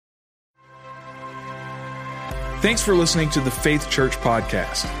Thanks for listening to the Faith Church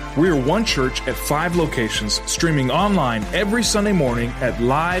podcast. We are one church at 5 locations, streaming online every Sunday morning at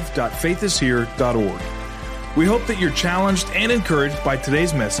live.faithishere.org. We hope that you're challenged and encouraged by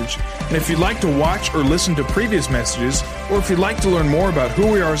today's message, and if you'd like to watch or listen to previous messages, or if you'd like to learn more about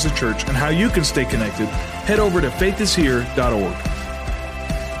who we are as a church and how you can stay connected, head over to faithishere.org.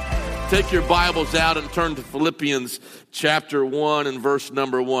 Take your Bibles out and turn to Philippians chapter 1 and verse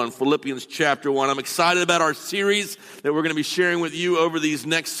number 1. Philippians chapter 1. I'm excited about our series that we're going to be sharing with you over these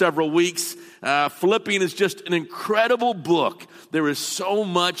next several weeks. Philippians is just an incredible book. There is so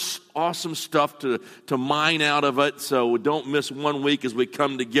much awesome stuff to mine out of it, so don't miss one week as we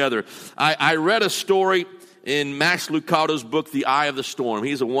come together. I read a story in Max Lucado's book, The Eye of the Storm.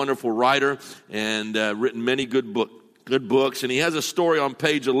 He's a wonderful writer and written many good books, and he has a story on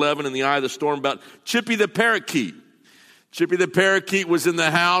page 11 in The Eye of the Storm about Chippy the parakeet. Chippy the parakeet was in the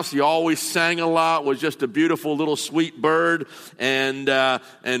house. He always sang a lot, was just a beautiful little sweet bird, and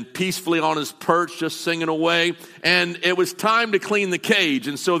peacefully on his perch just singing away. And it was time to clean the cage,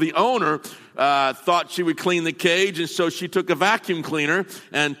 and so the owner thought she would clean the cage, and so she took a vacuum cleaner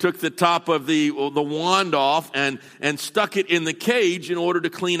and took the top of the wand off and stuck it in the cage in order to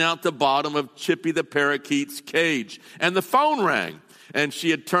clean out the bottom of Chippy the parakeet's cage. And the phone rang, and she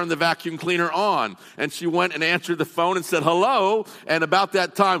had turned the vacuum cleaner on, and she went and answered the phone and said, "Hello," and about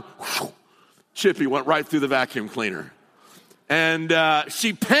that time, Chippy went right through the vacuum cleaner. And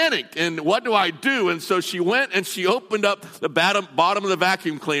she panicked, and what do I do? And so she went and she opened up the bottom of the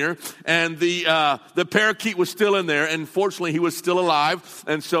vacuum cleaner, and the parakeet was still in there, and fortunately he was still alive.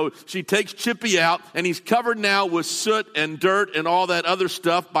 And so she takes Chippy out, and he's covered now with soot and dirt and all that other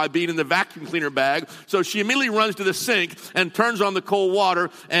stuff by being in the vacuum cleaner bag. So she immediately runs to the sink and turns on the cold water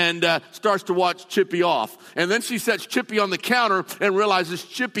and starts to watch Chippy off. And then she sets Chippy on the counter and realizes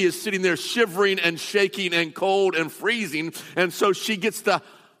Chippy is sitting there shivering and shaking and cold and freezing. And so she gets the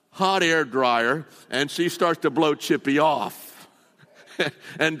hot air dryer and she starts to blow Chippy off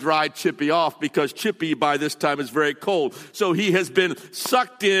and dry Chippy off, because Chippy by this time is very cold. So he has been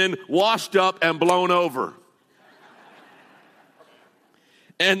sucked in, washed up, and blown over.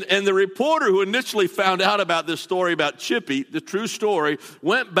 And the reporter who initially found out about this story about Chippy, the true story,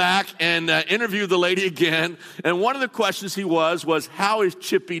 went back and interviewed the lady again. And one of the questions was, "How is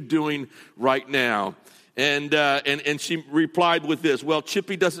Chippy doing right now?" And she replied with this: "Well,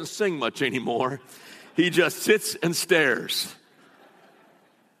 Chippy doesn't sing much anymore. He just sits and stares."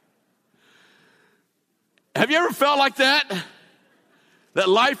 Have you ever felt like that? That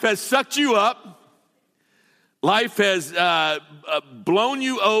life has sucked you up. Life has blown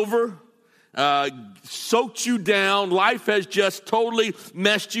you over, soaked you down. Life has just totally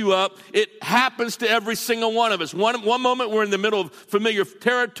messed you up. It happens to every single one of us. One moment we're in the middle of familiar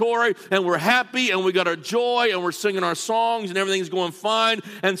territory and we're happy and we got our joy and we're singing our songs and everything's going fine,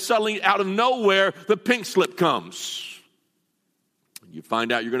 and suddenly out of nowhere the pink slip comes. You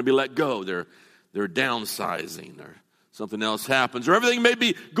find out you're going to be let go. They're downsizing, or something else happens, or everything may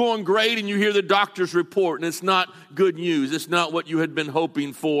be going great and you hear the doctor's report and it's not good news. It's not what you had been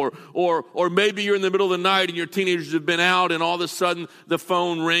hoping for. Or maybe you're in the middle of the night and your teenagers have been out and all of a sudden the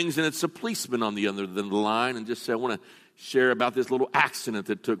phone rings and it's a policeman on the other end of the line and just say, "I want to share about this little accident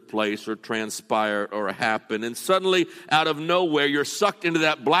that took place or transpired or happened." And suddenly, out of nowhere, you're sucked into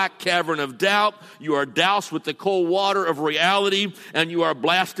that black cavern of doubt. You are doused with the cold water of reality, and you are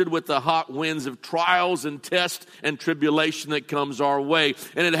blasted with the hot winds of trials and tests and tribulation that comes our way.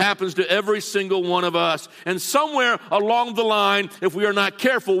 And it happens to every single one of us. And somewhere along the line, if we are not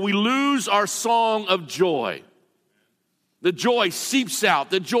careful, we lose our song of joy. The joy seeps out,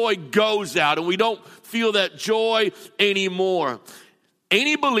 the joy goes out, and we don't feel that joy anymore.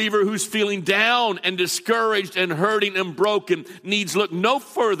 Any believer who's feeling down and discouraged and hurting and broken needs look no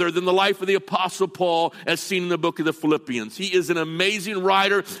further than the life of the Apostle Paul as seen in the book of the Philippians. He is an amazing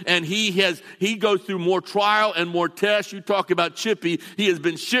writer, and he goes through more trial and more tests. You talk about Chippy. He has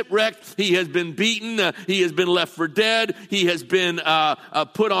been shipwrecked. He has been beaten. He has been left for dead. He has been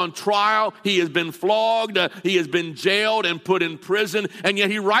put on trial. He has been flogged. He has been jailed and put in prison. And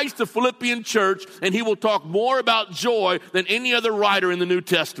yet he writes the Philippian church, and he will talk more about joy than any other writer in the New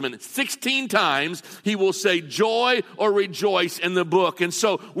Testament. 16 times he will say joy or rejoice in the book. And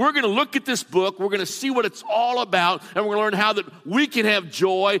so we're going to look at this book. We're going to see what it's all about, and we're going to learn how that we can have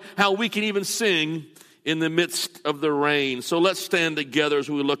joy, how we can even sing in the midst of the rain. So let's stand together as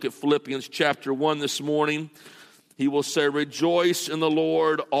we look at Philippians chapter 1 this morning. He will say, "Rejoice in the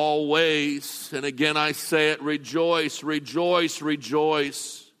Lord always." And again I say it, rejoice, rejoice,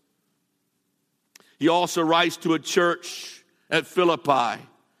 rejoice. He also writes to a church at Philippi.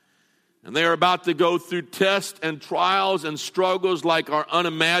 And they are about to go through tests and trials and struggles like are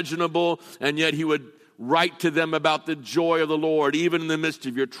unimaginable, and yet he would write to them about the joy of the Lord. Even in the midst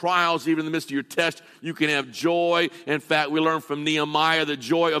of your trials, even in the midst of your tests, you can have joy. In fact, we learn from Nehemiah, the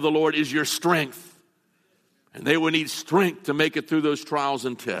joy of the Lord is your strength. And they would need strength to make it through those trials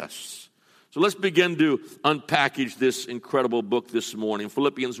and tests. So let's begin to unpackage this incredible book this morning.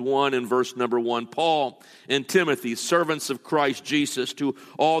 Philippians 1 and verse number 1. Paul and Timothy, servants of Christ Jesus, to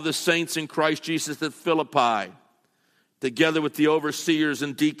all the saints in Christ Jesus at Philippi, together with the overseers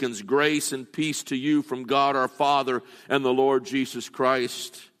and deacons, grace and peace to you from God our Father and the Lord Jesus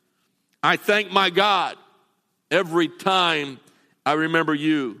Christ. I thank my God every time I remember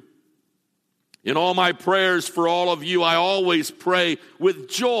you. In all my prayers for all of you, I always pray with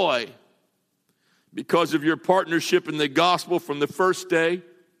joy because of your partnership in the gospel from the first day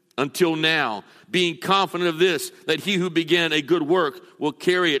until now, being confident of this, that he who began a good work will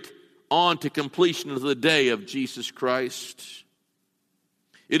carry it on to completion of the day of Jesus Christ.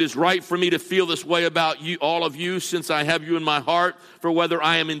 It is right for me to feel this way about you, all of you, since I have you in my heart, for whether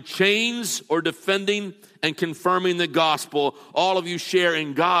I am in chains or defending and confirming the gospel, all of you share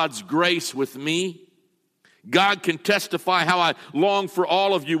in God's grace with me. God can testify how I long for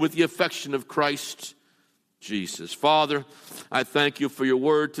all of you with the affection of Christ Jesus. Father, I thank you for your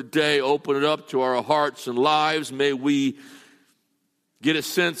word today. Open it up to our hearts and lives. May we get a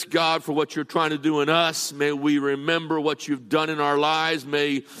sense, God, for what you're trying to do in us. May we remember what you've done in our lives.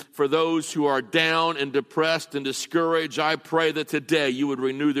 May, for those who are down and depressed and discouraged, I pray that today you would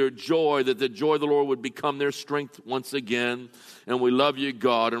renew their joy, that the joy of the Lord would become their strength once again. And we love you,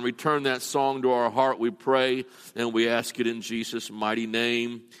 God, and return that song to our heart, we pray, and we ask it in Jesus' mighty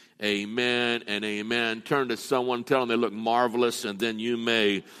name. Amen and amen. Turn to someone, tell them they look marvelous, and then you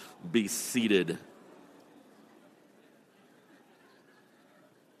may be seated.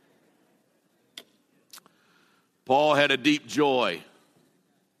 Paul had a deep joy.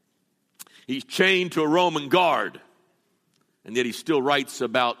 He's chained to a Roman guard, and yet he still writes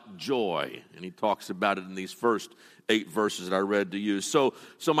about joy, and he talks about it in these first 8 verses that I read to you. So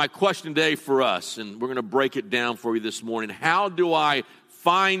my question today for us, and we're going to break it down for you this morning, how do I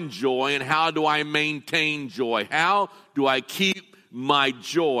find joy and how do I maintain joy? How do I keep my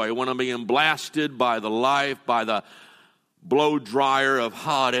joy when I'm being blasted by the life, by the blow dryer of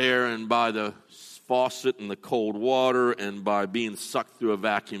hot air, and by the faucet and the cold water, and by being sucked through a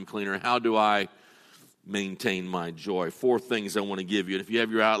vacuum cleaner? How do I maintain my joy? 4 things I want to give you. And if you have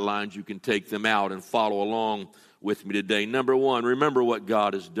your outlines, you can take them out and follow along with me today. Number 1, remember what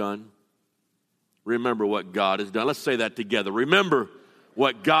God has done. Remember what God has done. Let's say that together. Remember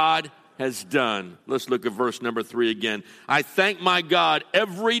what God has done. Let's look at verse number 3 again. I thank my God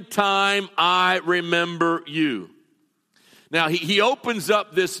every time I remember you. Now, he opens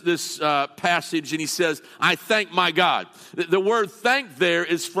up this passage and he says, I thank my God. The word thank there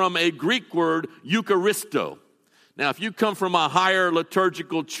is from a Greek word, Eucharisto. Now, if you come from a higher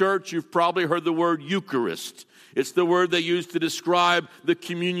liturgical church, you've probably heard the word Eucharist. It's the word they use to describe the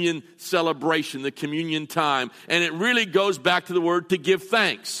communion celebration, the communion time. And it really goes back to the word to give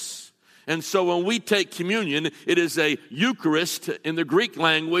thanks. And so when we take communion, it is a Eucharist in the Greek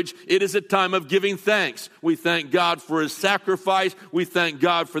language. It is a time of giving thanks. We thank God for his sacrifice. We thank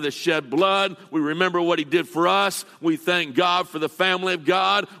God for the shed blood. We remember what he did for us. We thank God for the family of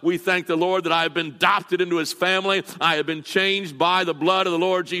God. We thank the Lord that I have been adopted into his family. I have been changed by the blood of the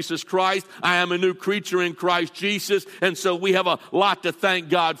Lord Jesus Christ. I am a new creature in Christ Jesus. And so we have a lot to thank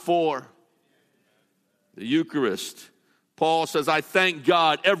God for. The Eucharist. Paul says, I thank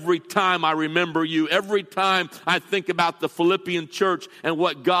God every time I remember you, every time I think about the Philippian church and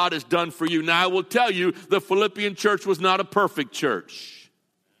what God has done for you. Now, I will tell you, the Philippian church was not a perfect church.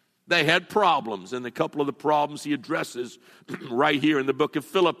 They had problems, and a couple of the problems he addresses right here in the book of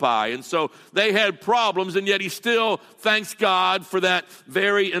Philippi. And so they had problems, and yet he still thanks God for that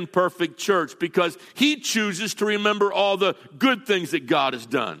very imperfect church because he chooses to remember all the good things that God has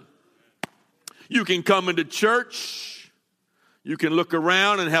done. You can come into church. You can look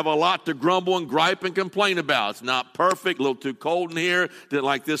around and have a lot to grumble and gripe and complain about. It's not perfect, a little too cold in here, didn't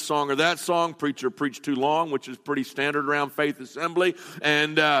like this song or that song, preacher preached too long, which is pretty standard around Faith Assembly.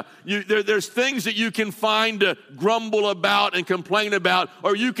 And there's things that you can find to grumble about and complain about,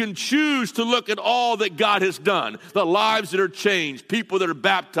 or you can choose to look at all that God has done. The lives that are changed, people that are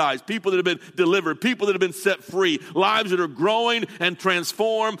baptized, people that have been delivered, people that have been set free, lives that are growing and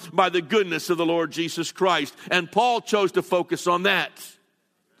transformed by the goodness of the Lord Jesus Christ. And Paul chose to focus on that.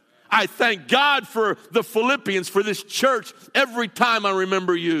 I thank God for the Philippians, for this church, every time I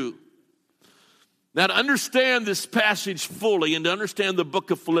remember you. Now, to understand this passage fully and to understand the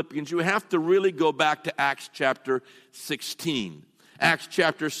book of Philippians, you have to really go back to Acts chapter 16. Acts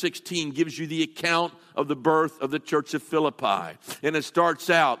chapter 16 gives you the account of the birth of the church of Philippi. And it starts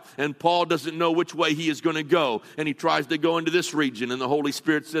out, and Paul doesn't know which way he is going to go. And he tries to go into this region, and the Holy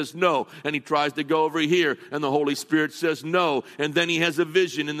Spirit says no. And he tries to go over here, and the Holy Spirit says no. And then he has a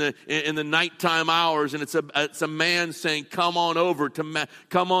vision in the nighttime hours, and it's a man saying, come on over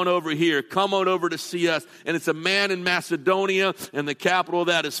here, come on over to see us. And it's a man in Macedonia, and the capital of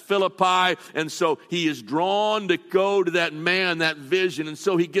that is Philippi. And so he is drawn to go to that man, that vision. And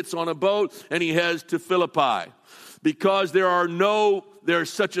so he gets on a boat, and he heads to Philippi. Because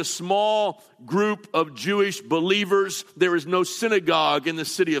there's such a small group of Jewish believers, there is no synagogue in the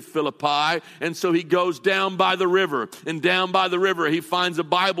city of Philippi, and so he goes down by the river, and down by the river he finds a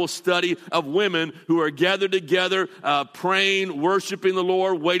Bible study of women who are gathered together, praying, worshiping the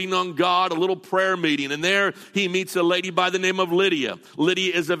Lord, waiting on God, a little prayer meeting, and there he meets a lady by the name of Lydia.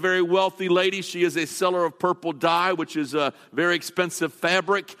 Lydia is a very wealthy lady. She is a seller of purple dye, which is a very expensive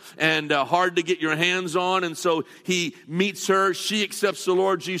fabric and hard to get your hands on, and so he meets her. She accepts the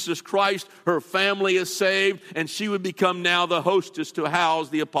Lord Jesus Christ. Her family is saved, and she would become now the hostess to house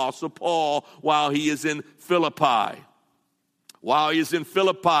the Apostle Paul while he is in Philippi. While he's in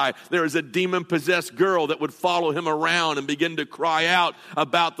Philippi, there is a demon-possessed girl that would follow him around and begin to cry out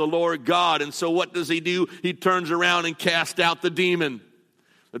about the Lord God. And so what does he do? He turns around and casts out the demon.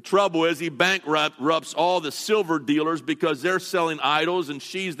 The trouble is he bankrupts all the silver dealers because they're selling idols, and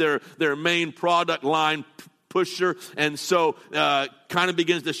she's their main product line pusher, and so kind of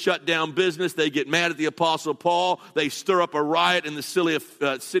begins to shut down business. They get mad at the Apostle Paul. They stir up a riot in the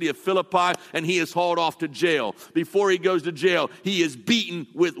city of Philippi, and he is hauled off to jail. Before he goes to jail, he is beaten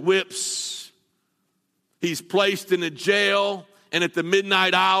with whips. He's placed in a jail, and at the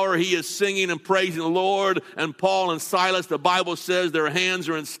midnight hour, he is singing and praising the Lord. And Paul and Silas, the Bible says, their hands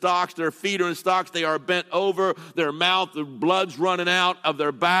are in stocks, their feet are in stocks, they are bent over, their mouth, the blood's running out of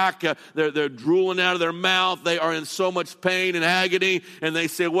their back, they're drooling out of their mouth, they are in so much pain and agony, and they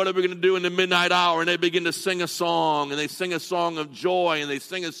say, what are we going to do in the midnight hour? And they begin to sing a song, and they sing a song of joy, and they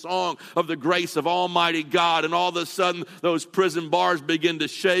sing a song of the grace of Almighty God, and all of a sudden, those prison bars begin to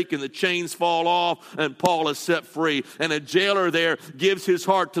shake, and the chains fall off, and Paul is set free, and a jailer there gives his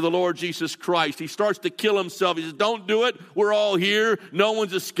heart to the Lord Jesus Christ. He starts to kill himself. He says, don't do it. We're all here. No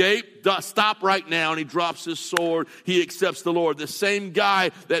one's escaped. Stop right now. And he drops his sword. He accepts the Lord. The same guy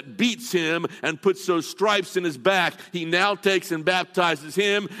that beats him and puts those stripes in his back, he now takes and baptizes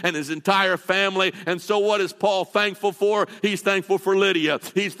him and his entire family. And so what is Paul thankful for? He's thankful for Lydia.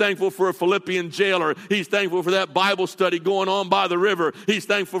 He's thankful for a Philippian jailer. He's thankful for that Bible study going on by the river. He's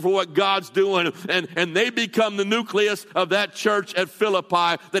thankful for what God's doing. And they become the nucleus of that church at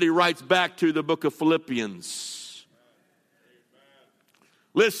Philippi that he writes back to the book of Philippians.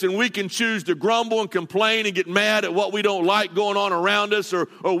 Listen, we can choose to grumble and complain and get mad at what we don't like going on around us, or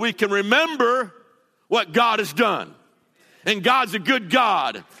we can remember what God has done. And God's a good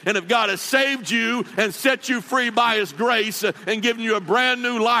God. And if God has saved you and set you free by His grace and given you a brand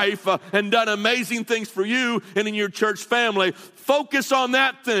new life and done amazing things for you and in your church family, focus on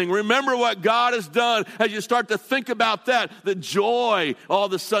that thing. Remember what God has done. As you start to think about that, the joy all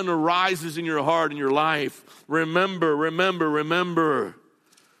of a sudden arises in your heart and your life. Remember.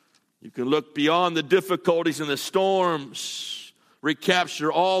 You can look beyond the difficulties and the storms.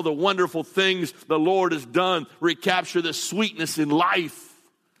 Recapture all the wonderful things the Lord has done. Recapture the sweetness in life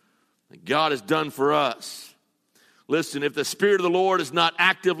that God has done for us. Listen, if the Spirit of the Lord is not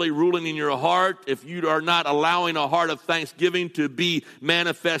actively ruling in your heart, if you are not allowing a heart of thanksgiving to be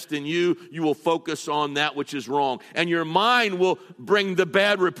manifest in you, you will focus on that which is wrong. And your mind will bring the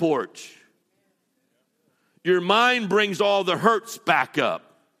bad report. Your mind brings all the hurts back up.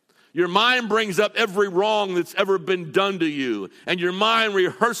 Your mind brings up every wrong that's ever been done to you. And your mind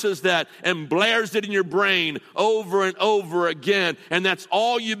rehearses that and blares it in your brain over and over again. And that's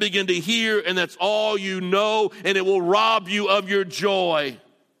all you begin to hear, and that's all you know, and it will rob you of your joy.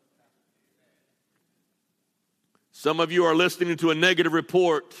 Some of you are listening to a negative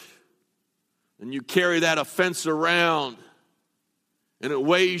report, and you carry that offense around, and it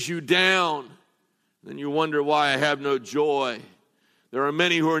weighs you down. And you wonder why I have no joy. There are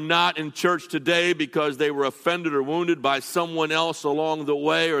many who are not in church today because they were offended or wounded by someone else along the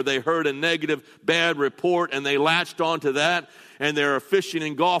way, or they heard a negative, bad report and they latched onto that, and they're fishing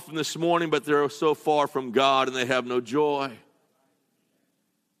and golfing this morning, but they're so far from God and they have no joy.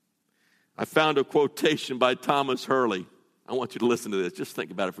 I found a quotation by Thomas Hurley. I want you to listen to this. Just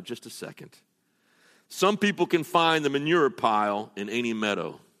think about it for just a second. Some people can find the manure pile in any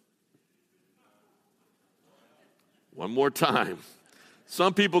meadow. One more time.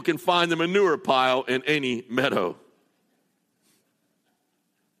 Some people can find the manure pile in any meadow.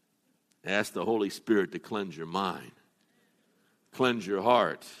 Ask the Holy Spirit to cleanse your mind, cleanse your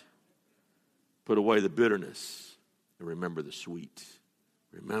heart, put away the bitterness, and remember the sweet.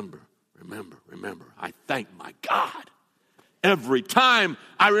 Remember. I thank my God every time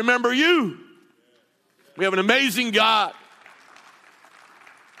I remember you. We have an amazing God.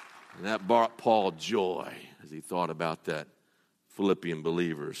 And that brought Paul joy as he thought about that Philippian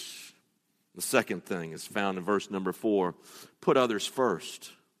believers. The second thing is found in verse number 4. Put others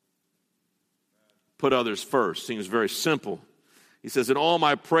first. Put others first. Seems very simple. He says, in all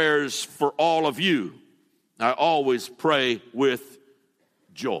my prayers for all of you, I always pray with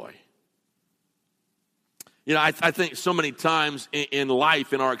joy. You know, I think so many times in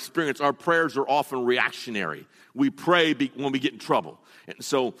life, in our experience, our prayers are often reactionary. We pray when we get in trouble. And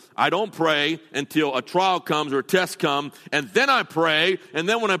so I don't pray until a trial comes or a test comes, and then I pray, and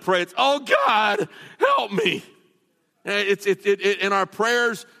then when I pray, it's, oh, God, help me. And our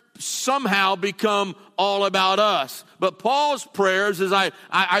prayers somehow become all about us. But Paul's prayers is I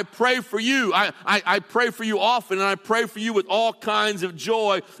pray for you. I pray for you often, and I pray for you with all kinds of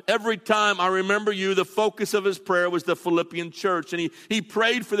joy. Every time I remember you, the focus of his prayer was the Philippian church. And he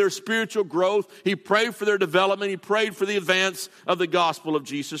prayed for their spiritual growth. He prayed for their development. He prayed for the advance of the gospel of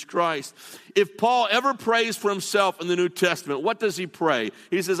Jesus Christ. If Paul ever prays for himself in the New Testament, what does he pray?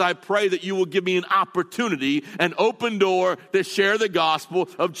 He says, I pray that you will give me an opportunity, an open door to share the gospel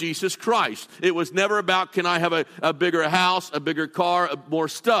of Jesus Christ. It was never about, can I have a bigger house, a bigger car, more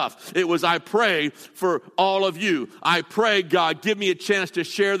stuff. It was, I pray for all of you. I pray, God, give me a chance to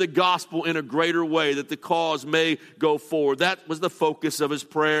share the gospel in a greater way that the cause may go forward. That was the focus of his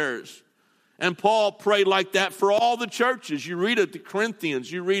prayers. And Paul prayed like that for all the churches. You read it, the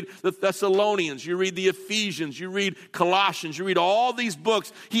Corinthians, you read the Thessalonians, you read the Ephesians, you read Colossians, you read all these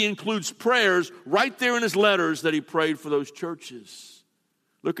books. He includes prayers right there in his letters that he prayed for those churches.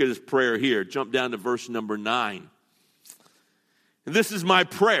 Look at his prayer here. Jump down to verse number 9. And this is my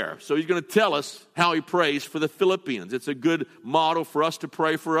prayer. So he's going to tell us how he prays for the Philippians. It's a good model for us to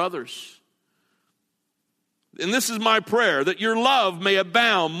pray for others. And this is my prayer, that your love may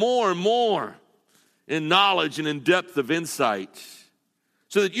abound more and more in knowledge and in depth of insight,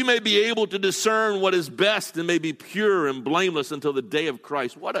 so that you may be able to discern what is best and may be pure and blameless until the day of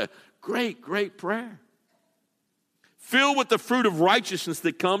Christ. What a great, great prayer. Filled with the fruit of righteousness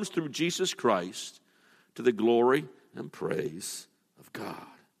that comes through Jesus Christ, to the glory and praise of God.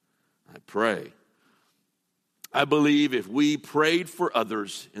 I pray. I believe if we prayed for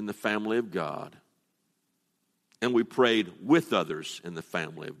others in the family of God, and we prayed with others in the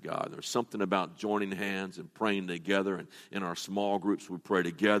family of God. There's something about joining hands and praying together. And in our small groups, we pray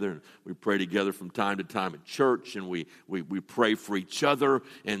together. And we pray together from time to time at church. And we pray for each other.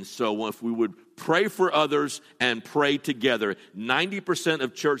 And so if we would pray for others and pray together, 90%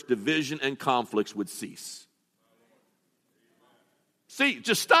 of church division and conflicts would cease. See,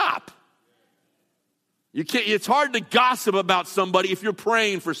 just stop. You can't. It's hard to gossip about somebody if you're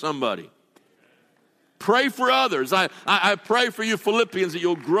praying for somebody. Pray for others. I pray for you Philippians that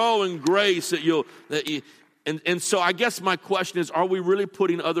you'll grow in grace, and so I guess my question is, are we really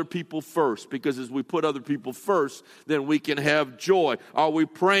putting other people first? Because as we put other people first, then we can have joy. Are we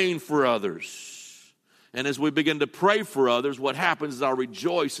praying for others? And as we begin to pray for others, what happens is I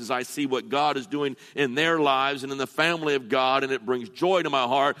rejoice as I see what God is doing in their lives and in the family of God, and it brings joy to my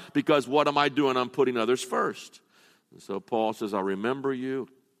heart because what am I doing? I'm putting others first. And so Paul says, I remember you.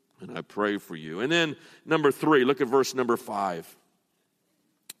 And I pray for you. And then number 3, look at verse number 5.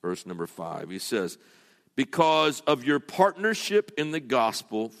 Verse number 5. He says, because of your partnership in the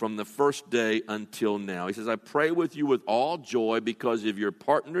gospel from the first day until now. He says, I pray with you with all joy because of your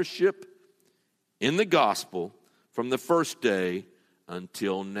partnership in the gospel from the first day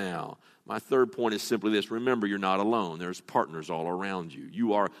until now. My third point is simply this. Remember, you're not alone. There's partners all around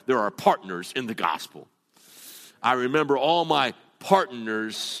you. There are partners in the gospel. I remember all my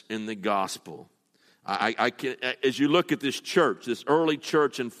partners in the gospel. I can, as you look at this church, this early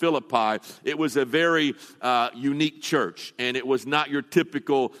church in Philippi, it was a very unique church, and it was not your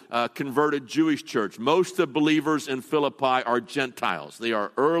typical converted Jewish church. Most of the believers in Philippi are Gentiles. They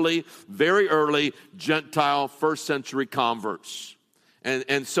are early, very early Gentile first century converts.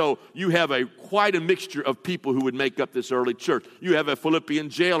 And so you have quite a mixture of people who would make up this early church. You have a Philippian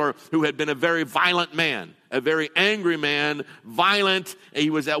jailer who had been a very violent man. a very angry man, violent. He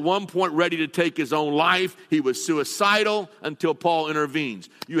was at one point ready to take his own life. He was suicidal until Paul intervenes.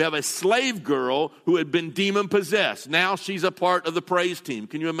 You have a slave girl who had been demon-possessed. Now she's a part of the praise team.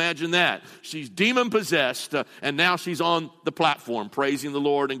 Can you imagine that? She's demon-possessed, and now she's on the platform praising the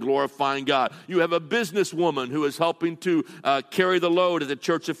Lord and glorifying God. You have a businesswoman who is helping to carry the load at the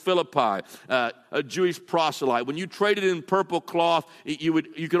church of Philippi, a Jewish proselyte. When you traded in purple cloth, you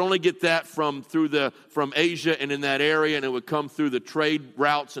could only get that from Asia and in that area, and it would come through the trade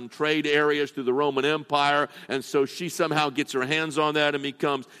routes and trade areas through the Roman Empire. And so she somehow gets her hands on that and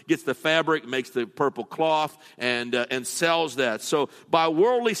gets the fabric, makes the purple cloth, and sells that. So by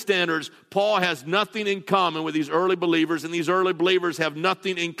worldly standards, Paul has nothing in common with these early believers, and these early believers have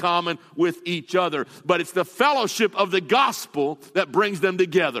nothing in common with each other. But it's the fellowship of the gospel that brings them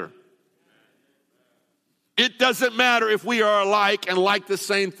together. It doesn't matter if we are alike and like the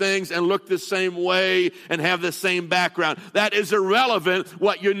same things and look the same way and have the same background. That is irrelevant.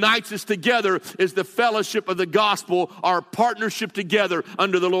 What unites us together is the fellowship of the gospel, our partnership together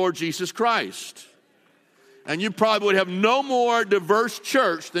under the Lord Jesus Christ. And you probably would have no more diverse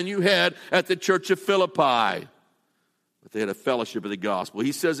church than you had at the church of Philippi. But they had a fellowship of the gospel.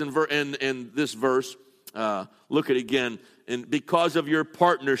 He says in this verse, look at it again, and because of your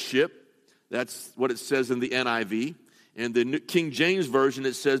partnership, that's what it says in the NIV. In the King James Version,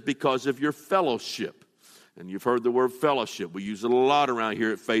 it says, because of your fellowship. And you've heard the word fellowship. We use it a lot around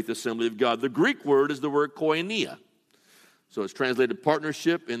here at Faith Assembly of God. The Greek word is the word koinonia. So it's translated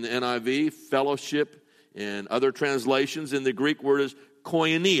partnership in the NIV, fellowship in other translations. And the Greek word is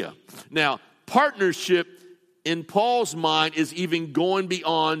koinonia. Now, partnership in Paul's mind is even going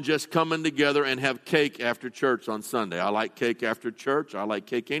beyond just coming together and have cake after church on Sunday. I like cake after church. I like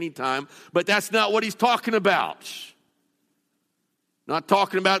cake anytime. But that's not what he's talking about. Not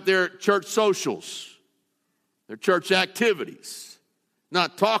talking about their church socials, their church activities.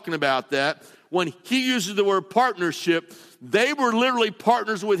 Not talking about that. When he uses the word partnership, they were literally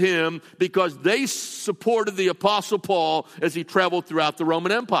partners with him because they supported the Apostle Paul as he traveled throughout the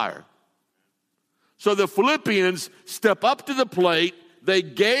Roman Empire. So the Philippians step up to the plate. They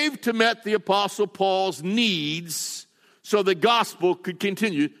gave to meet the Apostle Paul's needs so the gospel could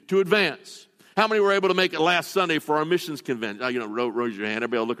continue to advance. How many were able to make it last Sunday for our missions convention? Raise your hand.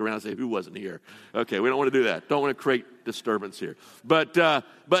 Everybody will look around and say, who wasn't here? Okay, we don't want to do that. Don't want to create disturbance here. But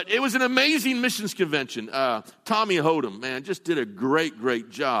it was an amazing missions convention. Tommy Hodem, man, just did a great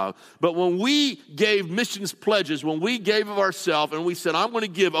job. But when we gave missions pledges, when we gave of ourselves and we said, I'm going to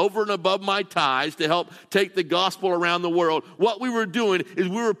give over and above my tithes to help take the gospel around the world, what we were doing is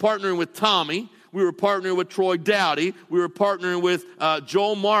we were partnering with Tommy. We were partnering with Troy Dowdy. We were partnering with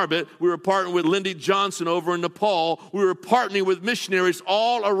Joel Marbett. We were partnering with Lindy Johnson over in Nepal. We were partnering with missionaries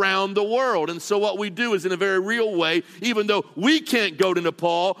all around the world. And so what we do is in a very real way, even though we can't go to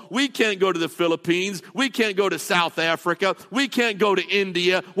Nepal, we can't go to the Philippines, we can't go to South Africa, we can't go to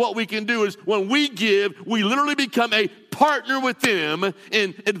India, what we can do is when we give, we literally become a partner with them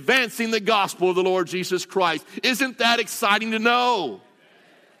in advancing the gospel of the Lord Jesus Christ. Isn't that exciting to know?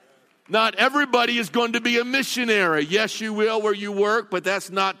 Not everybody is going to be a missionary. Yes, you will where you work, but that's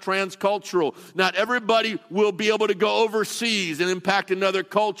not transcultural. Not everybody will be able to go overseas and impact another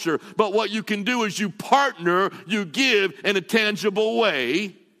culture. But what you can do is you partner, you give in a tangible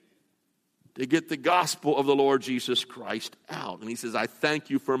way to get the gospel of the Lord Jesus Christ out. And he says, I thank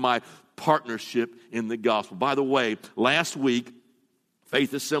you for my partnership in the gospel. By the way, last week,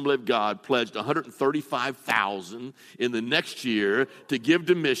 Faith Assembly of God pledged $135,000 in the next year to give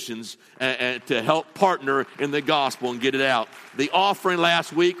to missions and to help partner in the gospel and get it out. The offering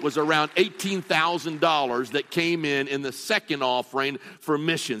last week was around $18,000 that came in the second offering for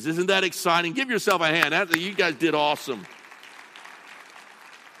missions. Isn't that exciting? Give yourself a hand. You guys did awesome.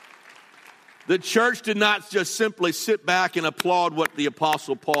 The church did not just simply sit back and applaud what the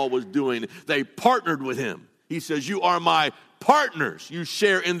Apostle Paul was doing. They partnered with him. He says, you are my partners. You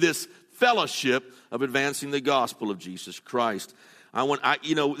share in this fellowship of advancing the gospel of Jesus Christ.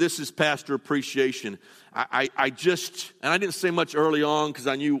 This is pastor appreciation. I didn't say much early on because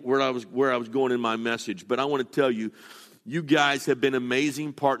I knew where I was going in my message, but I want to tell you, you guys have been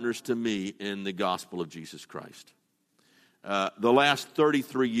amazing partners to me in the gospel of Jesus Christ. The last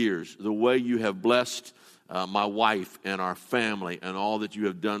 33 years, the way you have blessed my wife and our family and all that you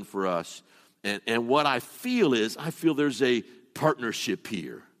have done for us. And what I feel there's a partnership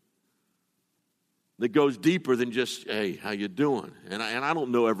here that goes deeper than just, hey, how you doing? And I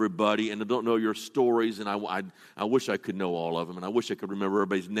don't know everybody, and I don't know your stories, and I wish I could know all of them, and I wish I could remember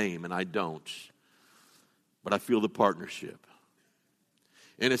everybody's name, and I don't. But I feel the partnership.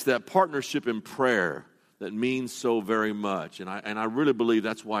 And it's that partnership in prayer that means so very much. And I really believe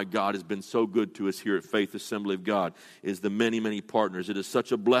that's why God has been so good to us here at Faith Assembly of God, is the many, many partners. It is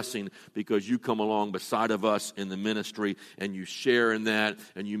such a blessing because you come along beside of us in the ministry and you share in that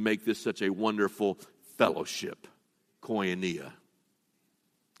and you make this such a wonderful fellowship, koinonia.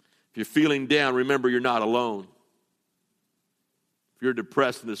 If you're feeling down, remember you're not alone. If you're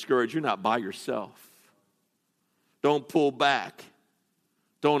depressed and discouraged, you're not by yourself. Don't pull back.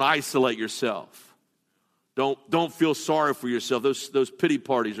 Don't isolate yourself. Don't feel sorry for yourself. Those pity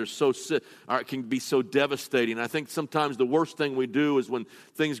parties can be so devastating. I think sometimes the worst thing we do is when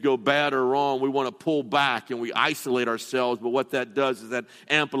things go bad or wrong, we want to pull back and we isolate ourselves. But what that does is that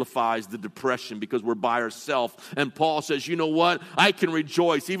amplifies the depression because we're by ourselves. And Paul says, you know what? I can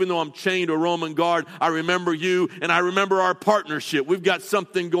rejoice. Even though I'm chained to a Roman guard, I remember you and I remember our partnership. We've got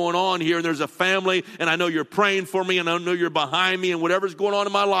something going on here and there's a family and I know you're praying for me and I know you're behind me and whatever's going on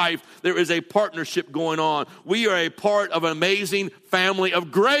in my life, there is a partnership going on. We are a part of an amazing family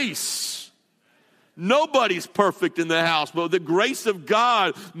of grace. Nobody's perfect in the house, but the grace of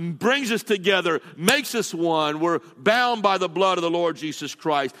God brings us together, makes us one. We're bound by the blood of the Lord Jesus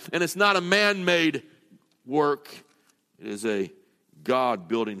Christ. And it's not a man-made work. It is a God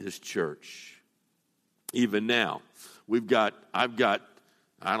building his church. Even now, I've got,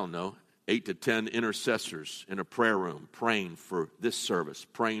 8 to 10 intercessors in a prayer room praying for this service,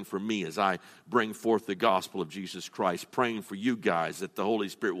 praying for me as I bring forth the gospel of Jesus Christ, praying for you guys that the Holy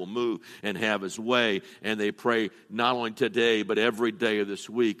Spirit will move and have his way. And they pray not only today, but every day of this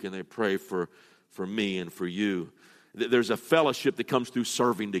week. And they pray for me and for you. There's a fellowship that comes through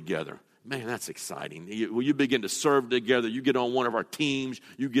serving together. Man, that's exciting. When you begin to serve together, you get on one of our teams,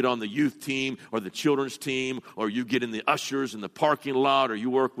 you get on the youth team or the children's team, or you get in the ushers in the parking lot, or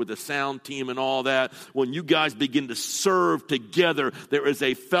you work with the sound team and all that. When you guys begin to serve together, there is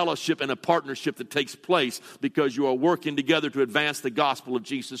a fellowship and a partnership that takes place because you are working together to advance the gospel of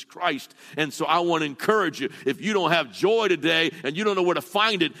Jesus Christ. And so I want to encourage you, if you don't have joy today and you don't know where to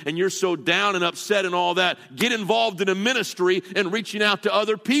find it and you're so down and upset and all that, get involved in a ministry and reaching out to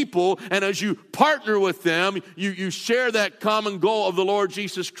other people. And as you partner with them, you share that common goal of the Lord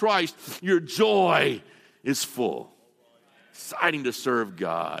Jesus Christ. Your joy is full. Exciting to serve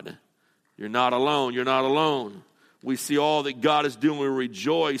God. You're not alone. You're not alone. We see all that God is doing. We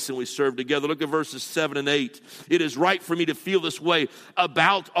rejoice and we serve together. Look at verses 7 and 8. It is right for me to feel this way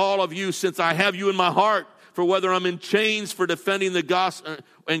about all of you, since I have you in my heart. For whether I'm in chains for defending the gospel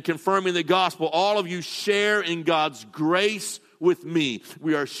and confirming the gospel, all of you share in God's grace with me.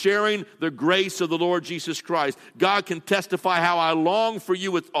 We are sharing the grace of the Lord Jesus Christ. God can testify how I long for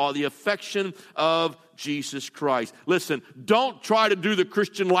you with all the affection of Jesus Christ. Listen, don't try to do the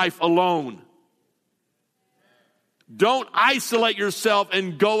Christian life alone. Don't isolate yourself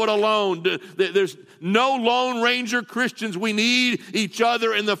and go it alone. There's no Lone Ranger Christians. We need each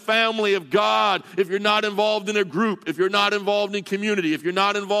other in the family of God. If you're not involved in a group, if you're not involved in community, if you're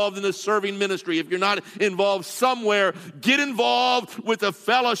not involved in the serving ministry, if you're not involved somewhere, get involved with a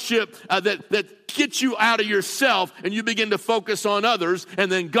fellowship that gets you out of yourself and you begin to focus on others, and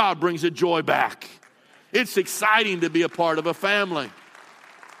then God brings the joy back. It's exciting to be a part of a family.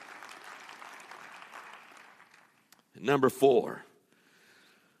 Number 4,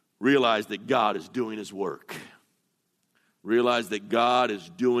 realize that God is doing his work. Realize that God is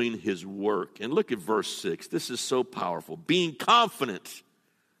doing his work. And look at verse 6. This is so powerful. Being confident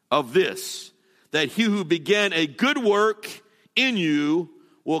of this, that he who began a good work in you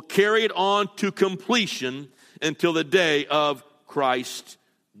will carry it on to completion until the day of Christ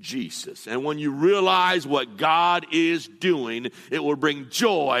Jesus. And when you realize what God is doing, it will bring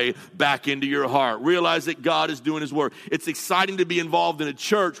joy back into your heart. Realize that God is doing his work. It's exciting to be involved in a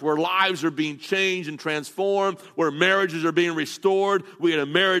church where lives are being changed and transformed, where marriages are being restored. We had a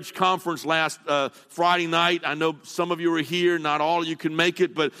marriage conference last Friday night. I know some of you were here, not all of you can make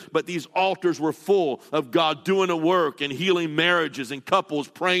it, but these altars were full of God doing a work and healing marriages and couples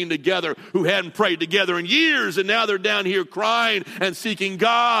praying together who hadn't prayed together in years, and now they're down here crying and seeking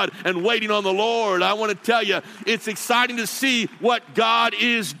God and waiting on the Lord. I want to tell you, it's exciting to see what God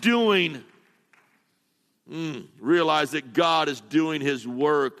is doing. Realize that God is doing his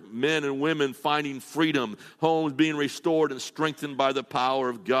work. Men and women finding freedom. Homes being restored and strengthened by the power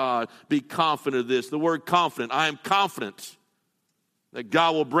of God. Be confident of this. The word confident. I am confident that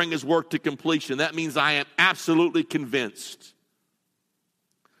God will bring his work to completion. That means I am absolutely convinced.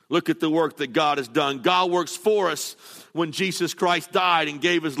 Look at the work that God has done. God works for us when Jesus Christ died and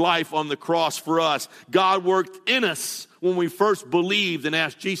gave his life on the cross for us. God worked in us when we first believed and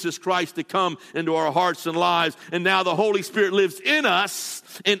asked Jesus Christ to come into our hearts and lives. And now the Holy Spirit lives in us,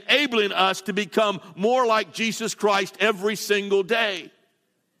 enabling us to become more like Jesus Christ every single day.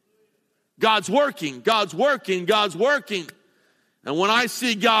 God's working, God's working, God's working. And when I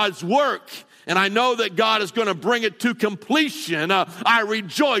see God's work, and I know that God is going to bring it to completion, I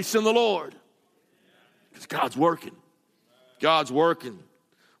rejoice in the Lord. Because God's working. God's working.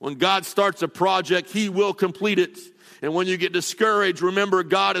 When God starts a project, he will complete it. And when you get discouraged, remember,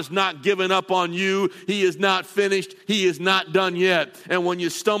 God has not given up on you. He is not finished. He is not done yet. And when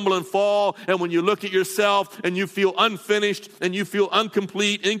you stumble and fall, and when you look at yourself and you feel unfinished and you feel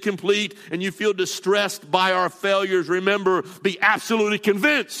incomplete, and you feel distressed by our failures, remember, be absolutely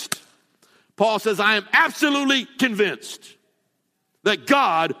convinced. Paul says, I am absolutely convinced that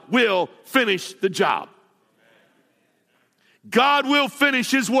God will finish the job. God will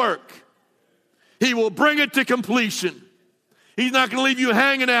finish his work. He will bring it to completion. He's not going to leave you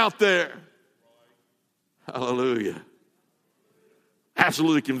hanging out there. Hallelujah.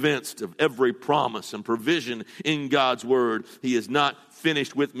 Absolutely convinced of every promise and provision in God's word. He is not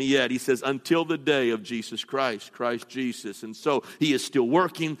finished with me yet. He says, until the day of Jesus Christ, Christ Jesus. And so he is still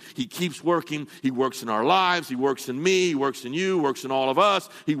working. He keeps working. He works in our lives. He works in me. He works in you. Works in all of us.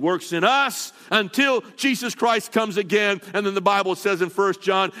 He works in us until Jesus Christ comes again. And then the Bible says in 1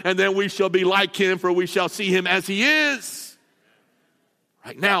 John, and then we shall be like him, for we shall see him as he is.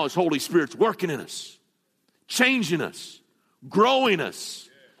 Right now, his Holy Spirit's working in us, changing us, growing us,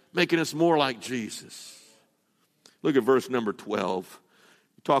 making us more like Jesus. Look at verse number 12.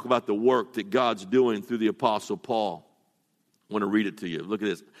 Talk about the work that God's doing through the Apostle Paul. I want to read it to you. Look at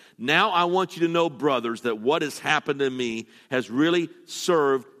this. Now I want you to know, brothers, that what has happened to me has really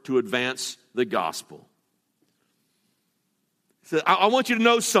served to advance the gospel. He said, I want you to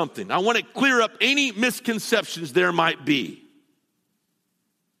know something. I want to clear up any misconceptions there might be.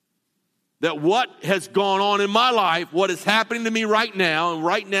 That what has gone on in my life, what is happening to me right now, and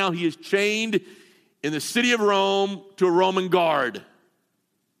right now he is chained in the city of Rome to a Roman guard.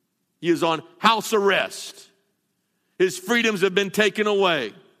 He is on house arrest. His freedoms have been taken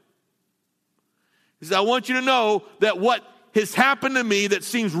away. He says, I want you to know that what has happened to me that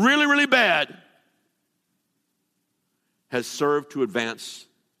seems really, really bad has served to advance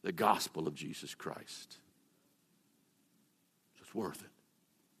the gospel of Jesus Christ. It's worth it.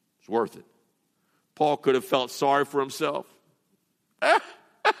 It's worth it. Paul could have felt sorry for himself. I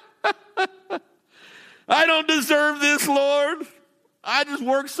don't deserve this, Lord. I just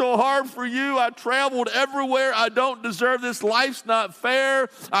worked so hard for you. I traveled everywhere. I don't deserve this. Life's not fair.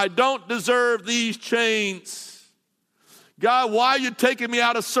 I don't deserve these chains. God, why are you taking me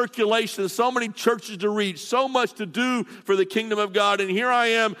out of circulation? So many churches to reach, so much to do for the kingdom of God. And here I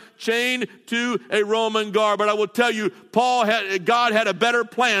am chained to a Roman guard. But I will tell you, God had a better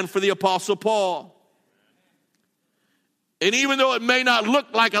plan for the Apostle Paul. And even though it may not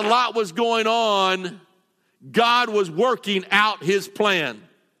look like a lot was going on, God was working out his plan.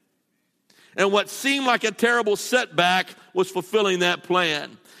 And what seemed like a terrible setback was fulfilling that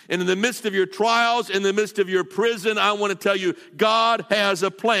plan. And in the midst of your trials, in the midst of your prison, I want to tell you, God has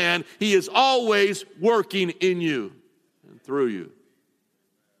a plan. He is always working in you and through you.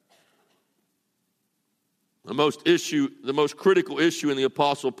 The most critical issue in the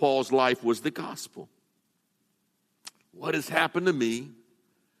Apostle Paul's life was the gospel. What has happened to me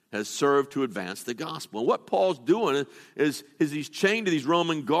has served to advance the gospel. And what Paul's doing is he's chained to these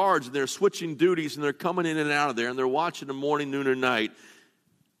Roman guards, and they're switching duties, and they're coming in and out of there, and they're watching them morning, noon, or night.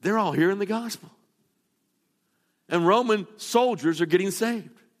 They're all hearing the gospel. And Roman soldiers are getting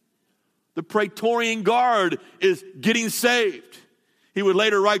saved. The Praetorian Guard is getting saved. He would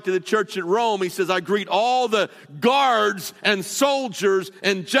later write to the church at Rome, he says, I greet all the guards and soldiers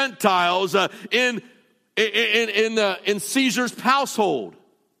and Gentiles in Caesar's household.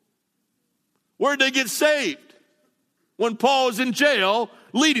 Where did they get saved? When Paul was in jail,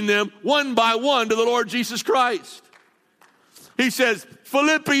 leading them one by one to the Lord Jesus Christ. He says,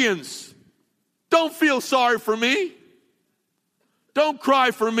 Philippians, don't feel sorry for me. Don't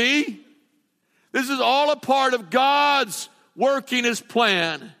cry for me. This is all a part of God's working his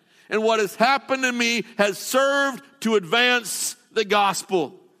plan. And what has happened to me has served to advance the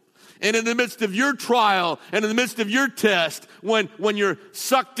gospel. And in the midst of your trial and in the midst of your test, when you're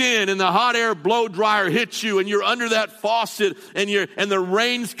sucked in and the hot air blow dryer hits you and you're under that faucet and the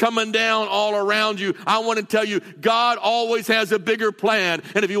rain's coming down all around you, I want to tell you, God always has a bigger plan.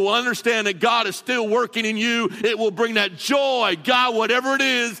 And if you will understand that God is still working in you, it will bring that joy. God, whatever it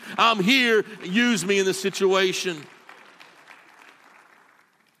is, I'm here. Use me in the situation.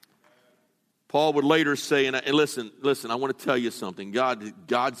 Paul would later say, and listen, I want to tell you something.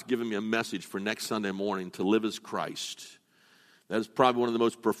 God's given me a message for next Sunday morning, to live as Christ. That is probably one of the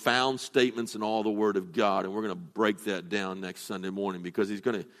most profound statements in all the Word of God, and we're going to break that down next Sunday morning, because he's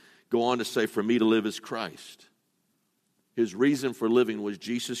going to go on to say, for me to live as Christ. His reason for living was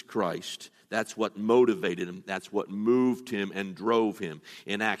Jesus Christ. That's what motivated him. That's what moved him and drove him.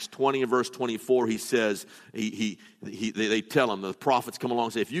 In Acts 20 and verse 24, he says, they tell him, the prophets come along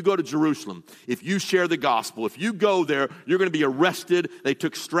and say, if you go to Jerusalem, if you share the gospel, if you go there, you're going to be arrested. They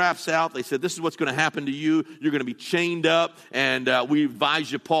took straps out. They said, this is what's going to happen to you. You're going to be chained up. And we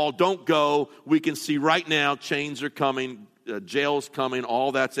advise you, Paul, don't go. We can see right now chains are coming. Jail's coming.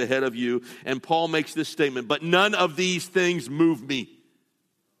 All that's ahead of you. And Paul makes this statement, but none of these things move me.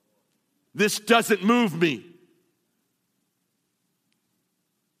 This doesn't move me.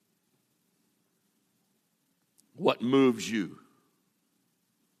 What moves you?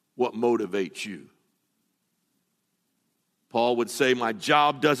 What motivates you? Paul would say, my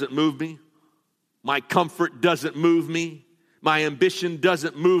job doesn't move me. My comfort doesn't move me. My ambition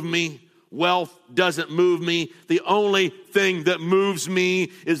doesn't move me. Wealth doesn't move me. The only thing that moves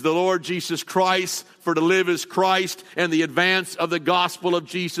me is the Lord Jesus Christ. For to live as Christ and the advance of the gospel of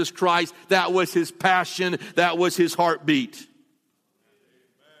Jesus Christ. That was his passion. That was his heartbeat. Amen.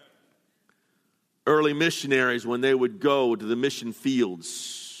 Early missionaries, when they would go to the mission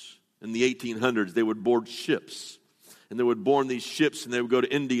fields in the 1800s, they would board ships. And they would board these ships, and they would go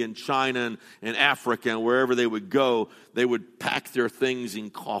to India and China and Africa, and wherever they would go, they would pack their things in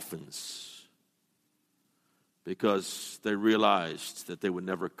coffins, because they realized that they would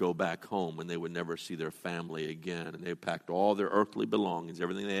never go back home and they would never see their family again. And they packed all their earthly belongings,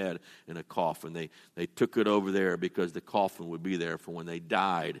 everything they had, in a coffin. They took it over there because the coffin would be there for when they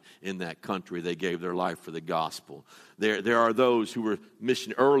died in that country. They gave their life for the gospel. There are those who were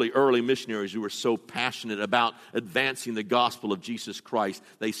early missionaries who were so passionate about advancing the gospel of Jesus Christ,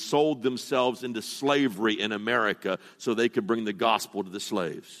 they sold themselves into slavery in America so they could bring the gospel to the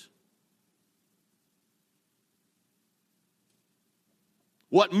slaves.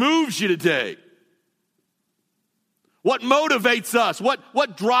 What moves you today? What motivates us?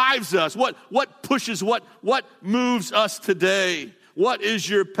 What drives us? What pushes? What moves us today? What is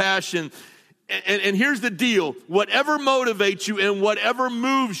your passion? And here's the deal. Whatever motivates you and whatever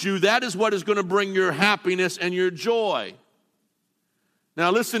moves you, that is what is going to bring your happiness and your joy.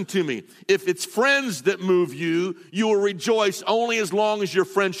 Now listen to me. If it's friends that move you, you will rejoice only as long as your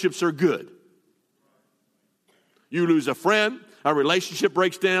friendships are good. You lose a friend, a relationship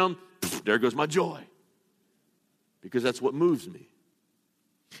breaks down, there goes my joy. Because that's what moves me.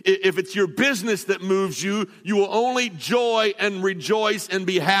 If it's your business that moves you, you will only joy and rejoice and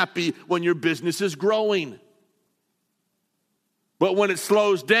be happy when your business is growing. But when it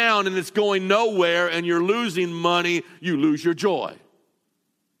slows down and it's going nowhere and you're losing money, you lose your joy.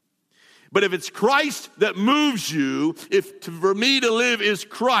 But if it's Christ that moves you, for me to live is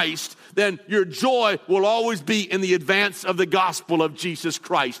Christ, then your joy will always be in the advance of the gospel of Jesus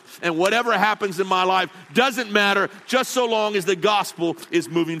Christ. And whatever happens in my life doesn't matter, just so long as the gospel is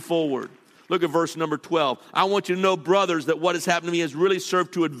moving forward. Look at verse number 12. I want you to know, brothers, that what has happened to me has really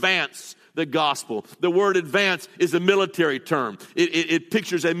served to advance the gospel. The word advance is a military term. It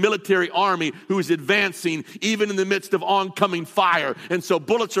pictures a military army who is advancing even in the midst of oncoming fire. And so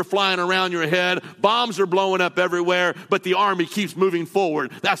bullets are flying around your head, bombs are blowing up everywhere, but the army keeps moving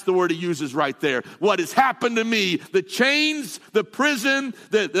forward. That's the word he uses right there. What has happened to me, the chains, the prison,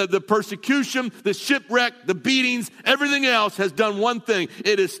 the persecution, the shipwreck, the beatings, everything else has done one thing.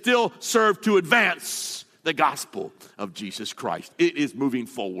 It has still served to advance the gospel of Jesus Christ. It is moving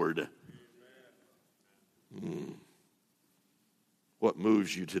forward. What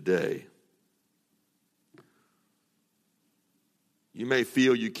moves you today? You may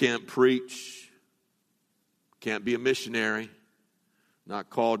feel you can't preach, can't be a missionary, not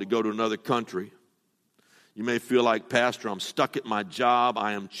called to go to another country. You may feel like, Pastor, I'm stuck at my job.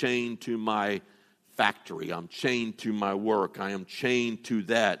 I am chained to my factory. I'm chained to my work. I am chained to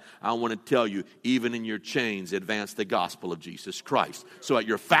that. I want to tell you, even in your chains, advance the gospel of Jesus Christ. So at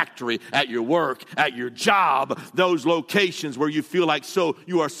your factory, at your work, at your job, those locations where you feel like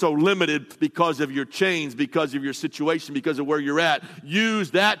you are so limited because of your chains, because of your situation, because of where you're at, use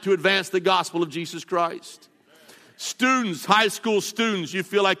that to advance the gospel of Jesus Christ. Students, high school students, you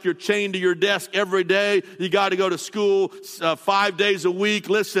feel like you're chained to your desk every day. You got to go to school 5 days a week.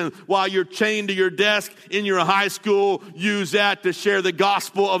 Listen, while you're chained to your desk in your high school, use that to share the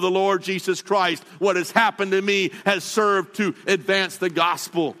gospel of the Lord Jesus Christ. What has happened to me has served to advance the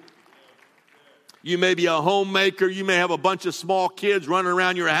gospel. You may be a homemaker. You may have a bunch of small kids running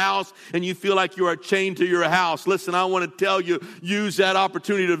around your house, and you feel like you are chained to your house. Listen, I want to tell you, use that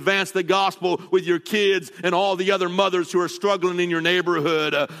opportunity to advance the gospel with your kids and all the other mothers who are struggling in your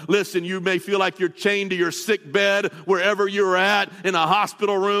neighborhood. Listen, you may feel like you're chained to your sick bed wherever you're at, in a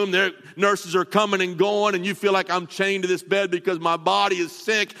hospital room. Nurses are coming and going, and you feel like I'm chained to this bed because my body is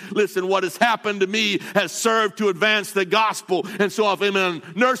sick. Listen, what has happened to me has served to advance the gospel. And so if I'm in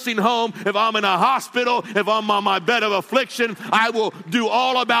a nursing home, if I'm in a hospital, if I'm on my bed of affliction, I will do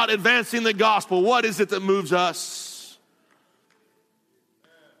all about advancing the gospel. What is it that moves us?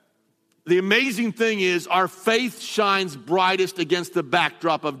 The amazing thing is our faith shines brightest against the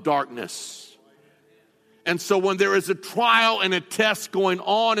backdrop of darkness. And so when there is a trial and a test going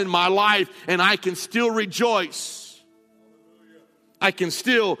on in my life, and I can still rejoice, I can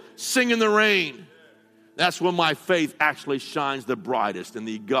still sing in the rain, that's when my faith actually shines the brightest and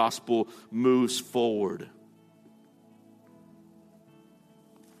the gospel moves forward.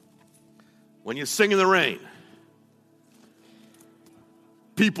 When you sing in the rain,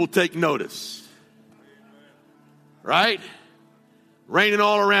 people take notice. Right? Raining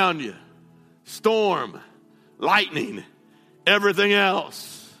all around you. Storm, lightning, everything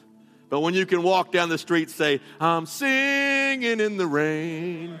else. But when you can walk down the street and say, I'm singing in the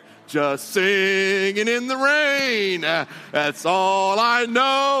rain, just singing in the rain. That's all I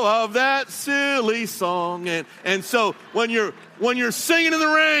know of that silly song. And so when you're singing in the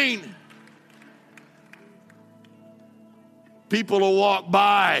rain, people will walk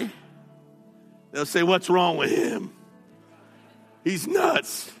by. They'll say, what's wrong with him? He's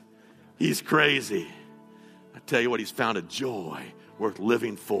nuts. He's crazy. I tell you what, he's found a joy worth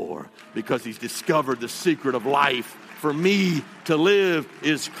living for because he's discovered the secret of life. For me to live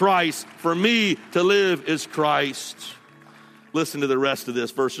is Christ. For me to live is Christ. Listen to the rest of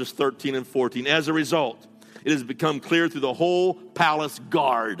this, verses 13 and 14. As a result, it has become clear through the whole palace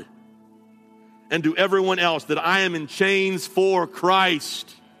guard and to everyone else that I am in chains for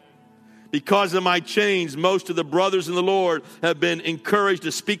Christ. Because of my chains, most of the brothers in the Lord have been encouraged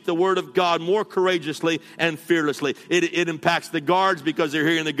to speak the word of God more courageously and fearlessly. It impacts the guards because they're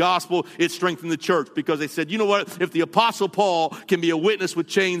hearing the gospel. It strengthens the church because they said, you know what? If the Apostle Paul can be a witness with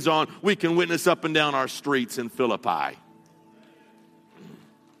chains on, we can witness up and down our streets in Philippi.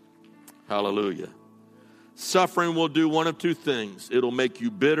 Hallelujah. Suffering will do one of two things. It'll make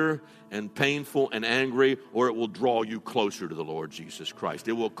you bitter and painful and angry, or it will draw you closer to the Lord Jesus Christ.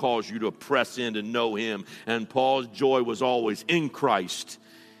 It will cause you to press in to know him. And Paul's joy was always in Christ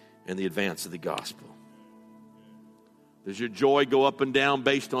and the advance of the gospel. Does your joy go up and down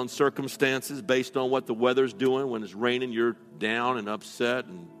based on circumstances, based on what the weather's doing? When it's raining, you're down and upset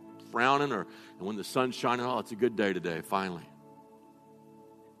and frowning, and when the sun's shining, oh, it's a good day today, finally.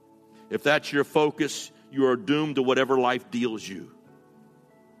 If that's your focus, you are doomed to whatever life deals you.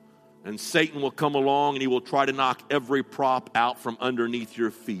 And Satan will come along and he will try to knock every prop out from underneath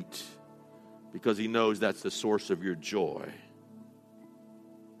your feet because he knows that's the source of your joy.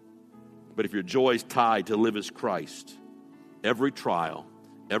 But if your joy is tied to live as Christ, every trial,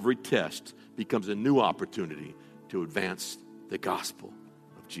 every test becomes a new opportunity to advance the gospel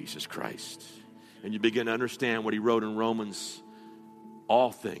of Jesus Christ. And you begin to understand what he wrote in Romans,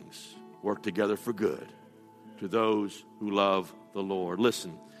 all things work together for good to those who love the Lord.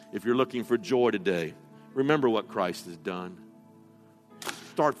 Listen. If you're looking for joy today, remember what Christ has done.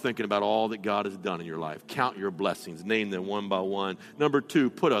 Start thinking about all that God has done in your life. Count your blessings. Name them one by one. Number two,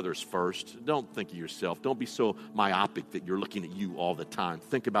 put others first. Don't think of yourself. Don't be so myopic that you're looking at you all the time.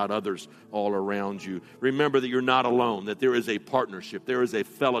 Think about others all around you. Remember that you're not alone, that there is a partnership. There is a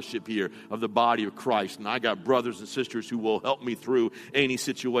fellowship here of the body of Christ. And I got brothers and sisters who will help me through any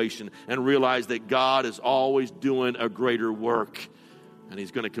situation, and realize that God is always doing a greater work. And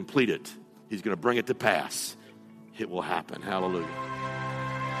he's going to complete it. He's going to bring it to pass. It will happen. Hallelujah.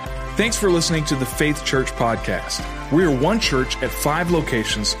 Thanks for listening to the Faith Church Podcast. We are one church at 5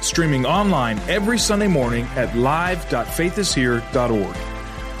 locations, streaming online every Sunday morning at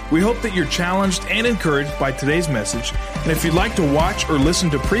live.faithishere.org. We hope that you're challenged and encouraged by today's message. And if you'd like to watch or listen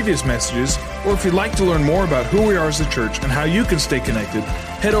to previous messages, or if you'd like to learn more about who we are as a church and how you can stay connected,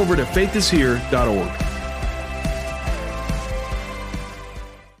 head over to faithishere.org.